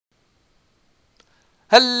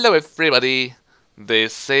Hello everybody,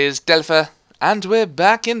 this is Delpha, and we're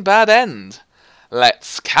back in Bad End.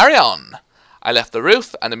 Let's carry on. I left the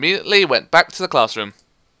roof and immediately went back to the classroom.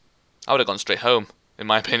 I would have gone straight home, in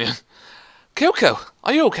my opinion. Kyoko,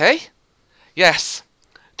 are you okay? Yes.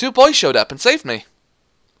 2 boys showed up and saved me.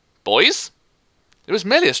 Boys? It was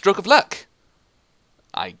merely a stroke of luck.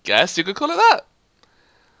 I guess you could call it that.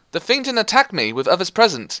 The thing didn't attack me with others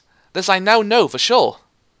present. This I now know for sure.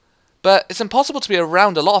 But it's impossible to be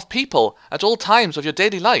around a lot of people at all times of your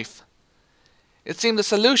daily life. It seemed the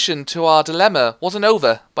solution to our dilemma wasn't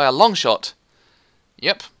over by a long shot.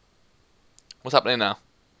 Yep. What's happening now?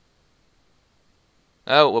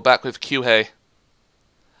 Oh, we're back with Kyuhei.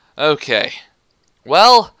 Okay.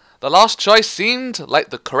 Well, the last choice seemed like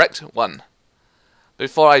the correct one.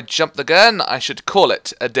 Before I jump the gun, I should call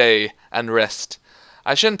it a day and rest.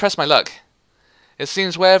 I shouldn't press my luck. It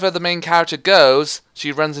seems wherever the main character goes,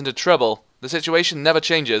 she runs into trouble. The situation never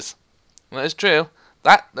changes. Well, it's true.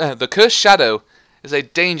 The cursed shadow is a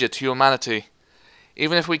danger to humanity.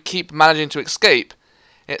 Even if we keep managing to escape,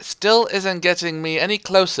 it still isn't getting me any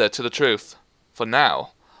closer to the truth. For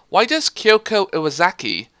now. Why does Kyoko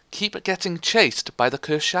Iwazaki keep getting chased by the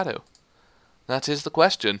cursed shadow? That is the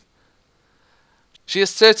question. She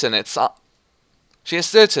is certain it's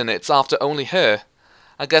after only her.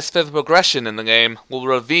 I guess further progression in the game will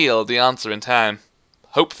reveal the answer in time.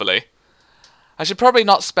 Hopefully. I should probably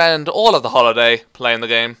not spend all of the holiday playing the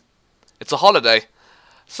game. It's a holiday,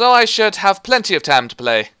 so I should have plenty of time to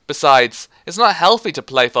play. Besides, it's not healthy to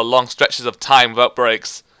play for long stretches of time without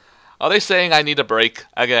breaks. Are they saying I need a break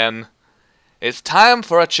again? It's time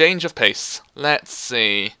for a change of pace. Let's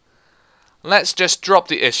see. Let's just drop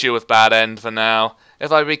the issue with Bad End for now.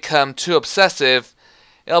 If I become too obsessive,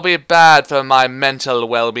 it'll be bad for my mental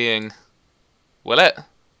well-being. Will it?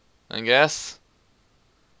 I guess.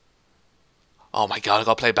 Oh my god, I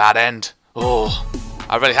gotta play Bad End. Oh,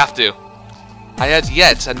 I really have to. I had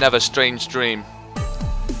yet another strange dream.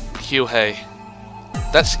 Kyuhei.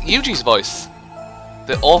 That's Yuji's voice.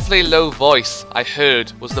 The awfully low voice I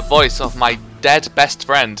heard was the voice of my dead best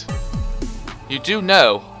friend. You do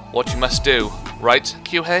know what you must do, right,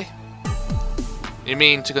 Kyuhei? You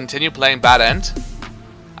mean to continue playing Bad End?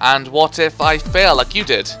 And what if I fail like you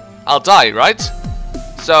did? I'll die, right?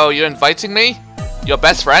 So you're inviting me, your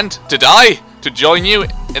best friend, to die? To join you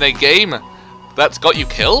in a game that's got you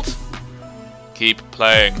killed? Keep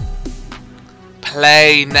playing.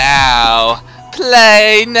 Play now.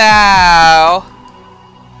 Play now.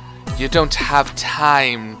 You don't have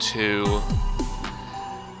time to.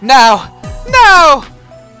 Now! Now!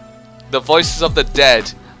 The voices of the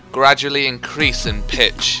dead gradually increase in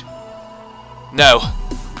pitch. No,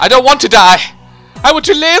 I don't want to die. I want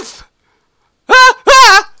to live. Ah!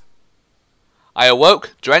 Ah! I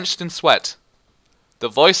awoke drenched in sweat. The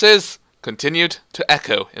voices continued to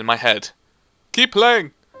echo in my head. Keep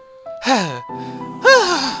playing. I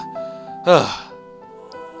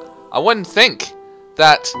wouldn't think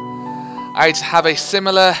that I'd have a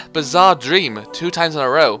similar bizarre dream 2 times in a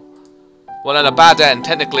row. Well, in a Bad End,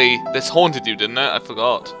 technically this haunted you, didn't it? I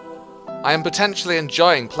forgot. I am potentially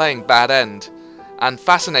enjoying playing Bad End, and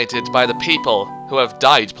fascinated by the people who have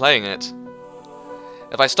died playing it.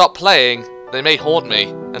 If I stop playing, they may haunt me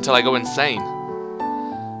until I go insane.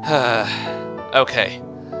 Okay,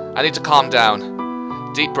 I need to calm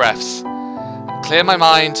down. Deep breaths. Clear my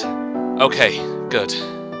mind. Okay, good.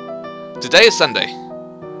 Today is Sunday.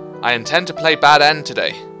 I intend to play Bad End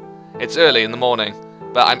today. It's early in the morning,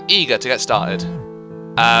 but I'm eager to get started.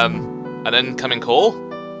 An incoming call?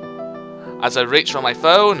 As I reach for my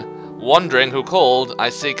phone, wondering who called, I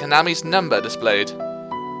see Kanami's number displayed.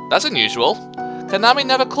 That's unusual. Kanami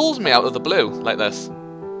never calls me out of the blue like this.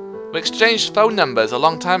 We exchanged phone numbers a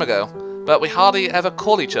long time ago, but we hardly ever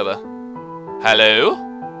call each other. Hello?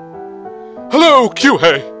 Hello,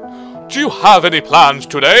 Kyuhei! Do you have any plans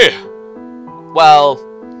today? Well,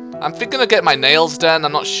 I'm thinking of getting my nails done,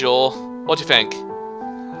 I'm not sure. What do you think?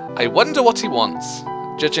 I wonder what he wants.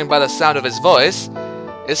 Judging by the sound of his voice,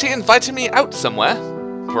 is he inviting me out somewhere?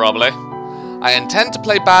 Probably. I intend to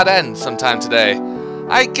play Bad End sometime today.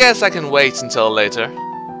 I guess I can wait until later.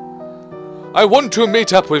 I want to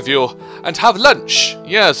meet up with you and have lunch.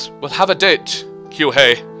 Yes, we'll have a date,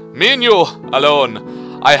 Kyuhei. Me and you,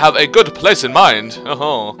 alone. I have a good place in mind.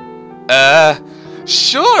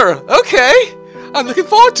 Sure, okay. I'm looking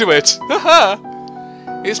forward to it.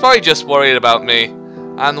 He's probably just worried about me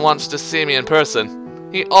and wants to see me in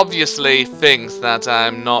person. He obviously thinks that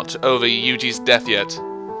I'm not over Yuji's death yet.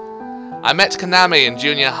 I met Kanami in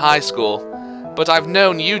junior high school, but I've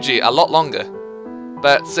known Yuji a lot longer.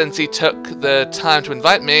 But since he took the time to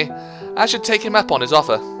invite me, I should take him up on his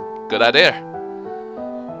offer. Good idea.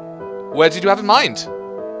 Where did you have in mind?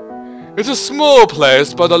 It's a small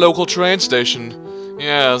place by the local train station.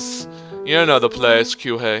 Yes, you know the place,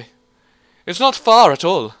 Kyuhei. It's not far at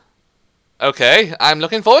all. Okay, I'm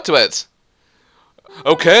looking forward to it.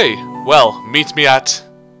 Okay, well, meet me at...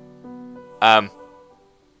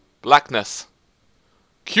 Blackness.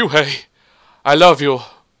 Kyuhei, I love you.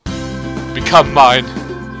 Become mine.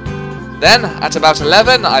 Then, at about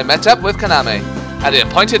 11, I met up with Kaname at the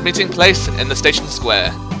appointed meeting place in the station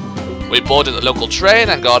square. We boarded the local train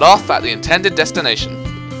and got off at the intended destination.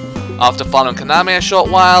 After following Kaname a short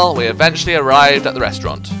while, we eventually arrived at the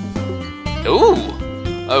restaurant. Ooh,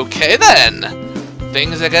 okay then.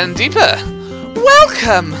 Things are getting deeper.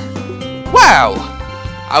 Welcome! Wow!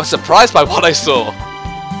 I was surprised by what I saw.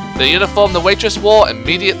 The uniform the waitress wore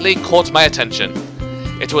immediately caught my attention.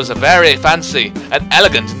 It was very fancy and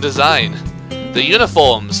elegant in design. The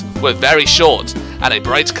uniforms were very short and a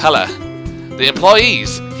bright colour. The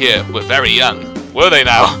employees here were very young. Were they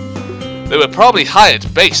now? They were probably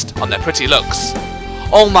hired based on their pretty looks.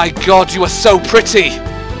 Oh my god, you are so pretty!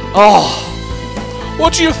 Oh!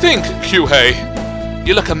 What do you think, Kyuhei?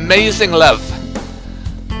 You look amazing, love.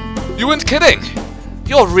 You weren't kidding!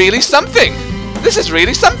 You're really something! This is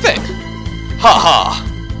really something! Ha ha!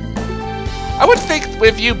 I would think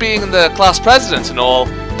with you being the class president and all,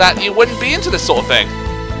 that you wouldn't be into this sort of thing.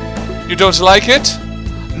 You don't like it?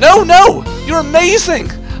 No, no! You're amazing!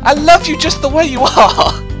 I love you just the way you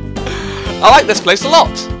are! I like this place a lot.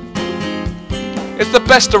 It's the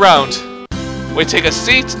best around. We take a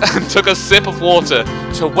seat and took a sip of water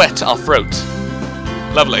to wet our throat.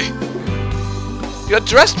 Lovely. You're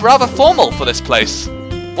dressed rather formal for this place.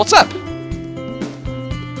 What's up?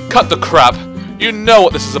 Cut the crap. You know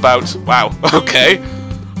what this is about. Wow, okay.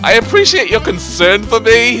 I appreciate your concern for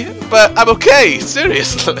me, but I'm okay,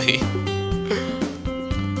 seriously.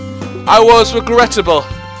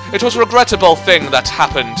 It was a regrettable thing that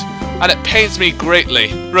happened, and it pains me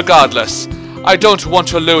greatly. Regardless, I don't want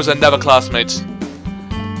to lose another classmate.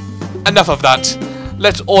 Enough of that.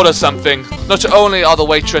 Let's order something. Not only are the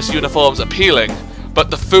waitress uniforms appealing, but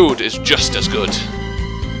the food is just as good.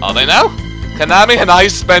 Are they now? Kaname and I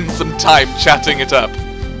spend some time chatting it up.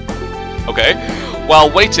 Okay, while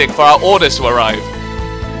waiting for our orders to arrive.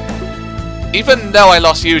 Even though I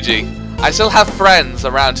lost Yuji, I still have friends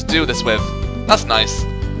around to do this with. That's nice.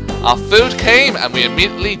 Our food came and we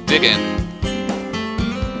immediately dig in.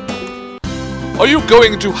 Are you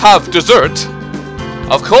going to have dessert?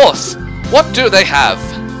 Of course. What do they have?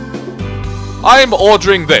 I'm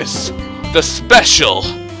ordering this. The special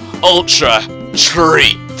ultra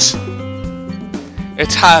treat.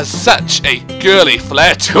 It has such a girly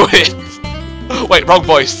flair to it. Wait, wrong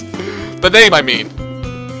voice. The name, I mean.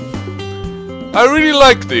 I really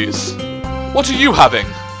like these. What are you having?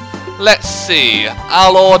 Let's see.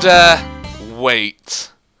 I'll order...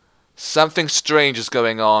 Wait. Something strange is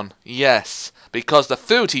going on. Yes, because the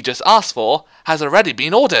food he just asked for has already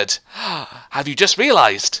been ordered. Have you just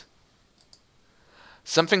realized?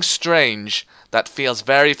 Something strange that feels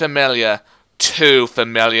very familiar. Too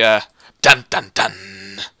familiar. Dun dun dun.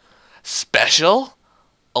 Special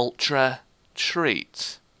ultra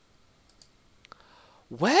treat.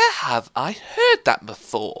 Where have I heard that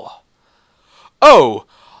before? Oh,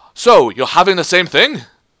 so you're having the same thing?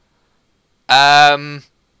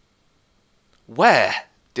 Where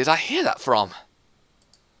did I hear that from?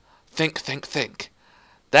 Think.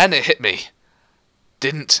 Then it hit me.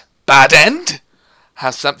 Didn't Bad End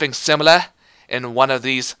have something similar in one of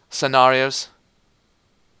these scenarios?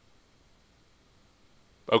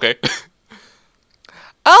 Okay.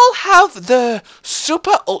 I'll have the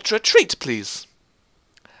super ultra treat, please.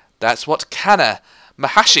 That's what Kana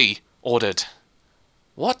Mahashi ordered.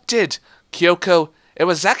 What did Kyoko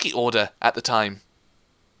Iwazaki order at the time?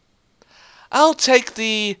 I'll take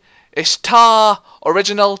the Ishtar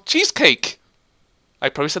original cheesecake. I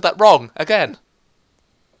probably said that wrong again.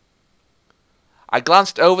 I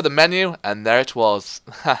glanced over the menu and there it was.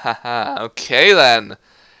 Okay then.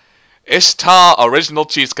 Ishtar original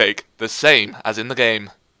cheesecake, the same as in the game.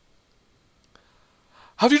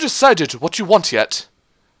 Have you decided what you want yet?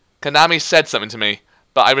 Kaname said something to me,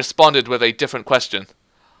 but I responded with a different question.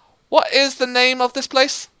 What is the name of this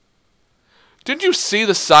place? Didn't you see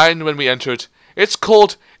the sign when we entered? It's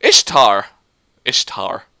called Ishtar.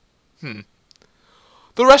 Ishtar.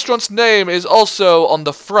 The restaurant's name is also on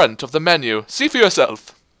the front of the menu. See for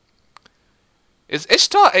yourself. Is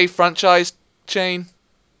Ishtar a franchise chain?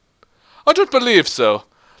 I don't believe so.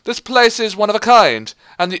 This place is one of a kind,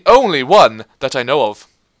 and the only one that I know of.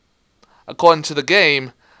 According to the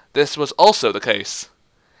game, this was also the case.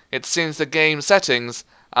 It seems the game settings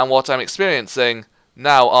and what I'm experiencing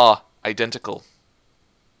now are identical.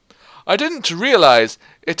 I didn't realize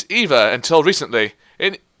it either until recently.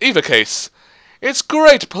 In either case, it's a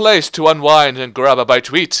great place to unwind and grab a bite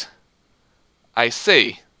to eat. I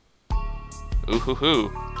see.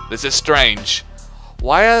 Ooh, this is strange.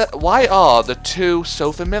 Why are the two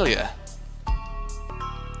so familiar?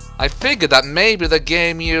 I figured that maybe the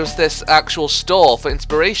game used this actual store for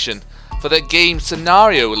inspiration for the game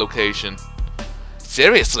scenario location.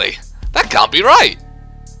 Seriously, that can't be right.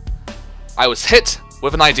 I was hit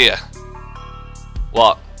with an idea.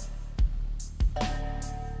 What?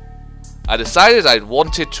 I decided I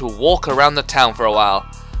wanted to walk around the town for a while.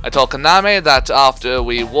 I told Kaname that after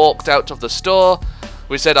we walked out of the store,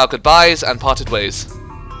 we said our goodbyes and parted ways.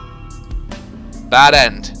 Bad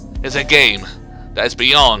End is a game that is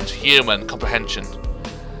beyond human comprehension.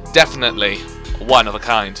 Definitely one of a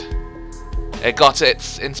kind. It got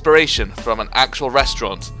its inspiration from an actual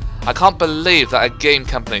restaurant. I can't believe that a game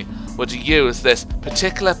company would use this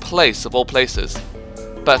particular place of all places.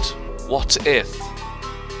 But what if?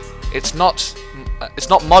 It's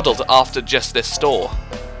not modeled after just this store.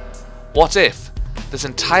 What if this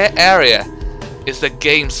entire area is the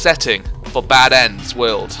game setting for Bad End's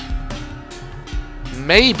world?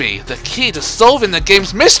 Maybe the key to solving the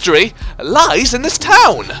game's mystery lies in this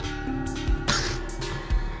town!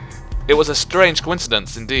 It was a strange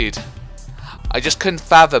coincidence indeed. I just couldn't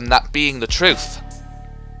fathom that being the truth.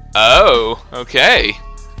 Oh, okay.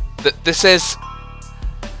 This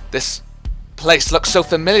place looks so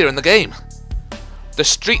familiar in the game. The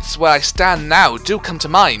streets where I stand now do come to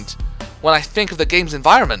mind when I think of the game's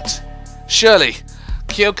environment. Surely,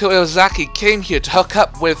 Kyoko Iwazaki came here to hook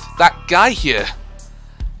up with that guy here,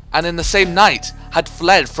 and in the same night had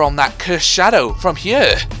fled from that cursed shadow from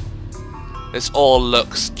here. This all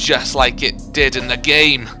looks just like it did in the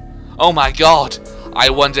game. Oh my god, I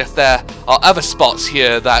wonder if there are other spots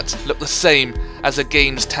here that look the same as the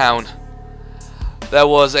game's town. There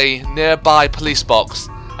was a nearby police box,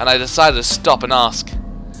 and I decided to stop and ask.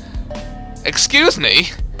 Excuse me?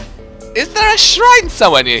 Is there a shrine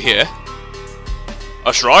somewhere near here?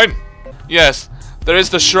 A shrine? Yes, there is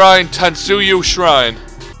the shrine, Tensuyu Shrine.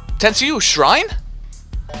 Tensuyu Shrine?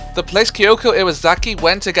 The place Kyoko Iwazaki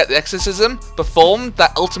went to get the exorcism performed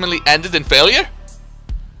that ultimately ended in failure?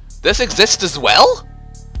 This exists as well?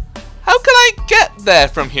 How can I get there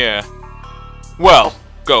from here? Well,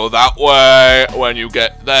 go that way. When you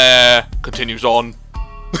get there, continues on.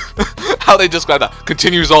 How they describe that?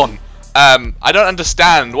 Continues on. I don't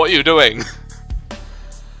understand. What are you doing?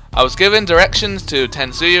 I was given directions to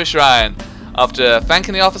Tensuyu Shrine. After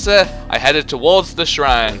thanking the officer, I headed towards the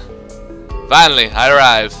shrine. Finally, I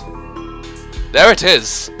arrived. There it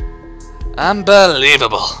is.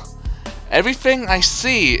 Unbelievable. Everything I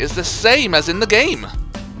see is the same as in the game.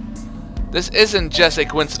 This isn't just a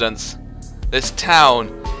coincidence. This town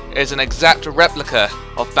is an exact replica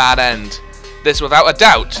of Bad End. This, without a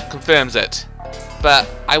doubt, confirms it. But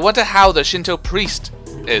I wonder how the Shinto priest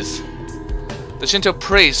is. The Shinto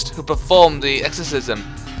priest who performed the exorcism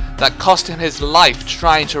that cost him his life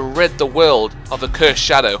trying to rid the world of the cursed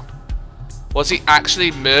shadow. Was he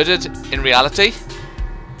actually murdered in reality?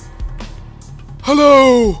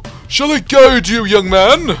 Hello! Shall I guide you, young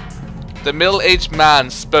man? The middle-aged man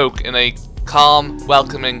spoke in a calm,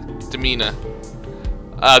 welcoming demeanor.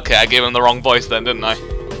 Okay, I gave him the wrong voice then, didn't I?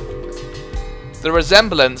 The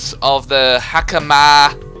resemblance of the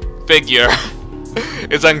Hakama figure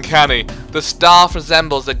is uncanny. The staff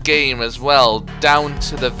resembles the game as well, down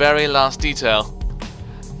to the very last detail.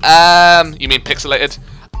 You mean pixelated?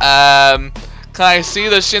 Can I see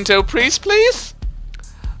the Shinto priest, please?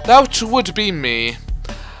 That would be me.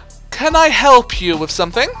 Can I help you with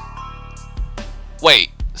something? Wait,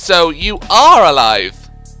 so you are alive?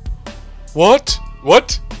 What?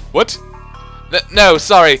 What? No,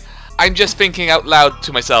 sorry. I'm just thinking out loud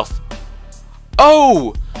to myself.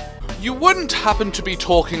 Oh! You wouldn't happen to be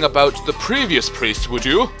talking about the previous priest, would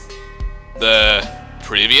you? The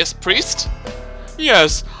previous priest?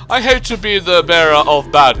 Yes, I hate to be the bearer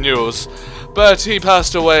of bad news, but he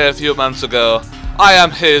passed away a few months ago. I am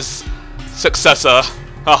his successor.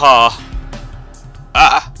 Haha.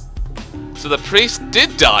 Ah. So the priest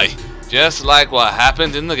did die, just like what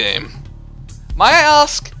happened in the game. May I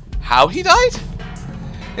ask how he died?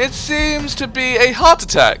 It seems to be a heart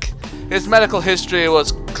attack. His medical history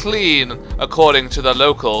was clean according to the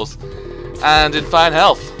locals, and in fine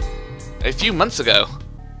health. A few months ago.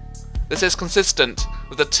 This is consistent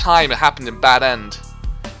with the time it happened in Bad End.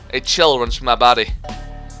 A chill runs through my body.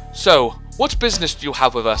 So, what business do you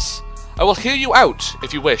have with us? I will hear you out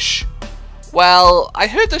if you wish. Well, I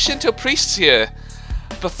heard the Shinto priests here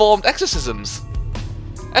performed exorcisms.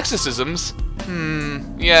 Exorcisms?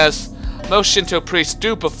 Yes. Most Shinto priests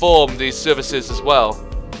do perform these services as well.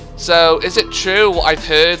 So, is it true what I've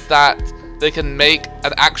heard that they can make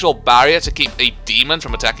an actual barrier to keep a demon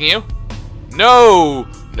from attacking you? No!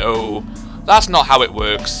 No. That's not how it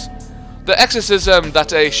works. The exorcism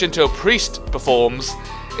that a Shinto priest performs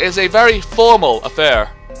is a very formal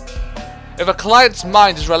affair. If a client's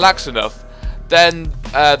mind is relaxed enough, then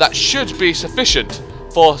that should be sufficient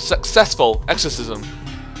for successful exorcism.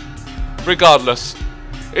 Regardless,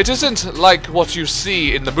 it isn't like what you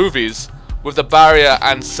see in the movies with the barrier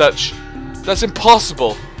and such. That's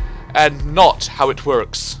impossible and not how it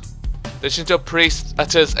works. The Shinto priest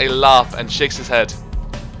utters a laugh and shakes his head.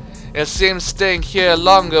 It seems staying here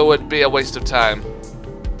longer would be a waste of time.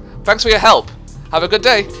 Thanks for your help. Have a good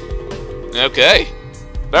day. Okay.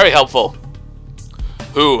 Very helpful.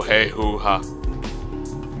 Hoo hey hoo ha.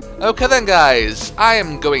 Okay then guys, I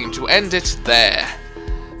am going to end it there.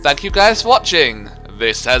 Thank you guys for watching.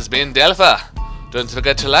 This has been Delpha. Don't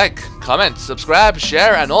forget to like, comment, subscribe,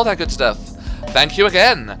 share and all that good stuff. Thank you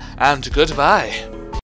again, and goodbye.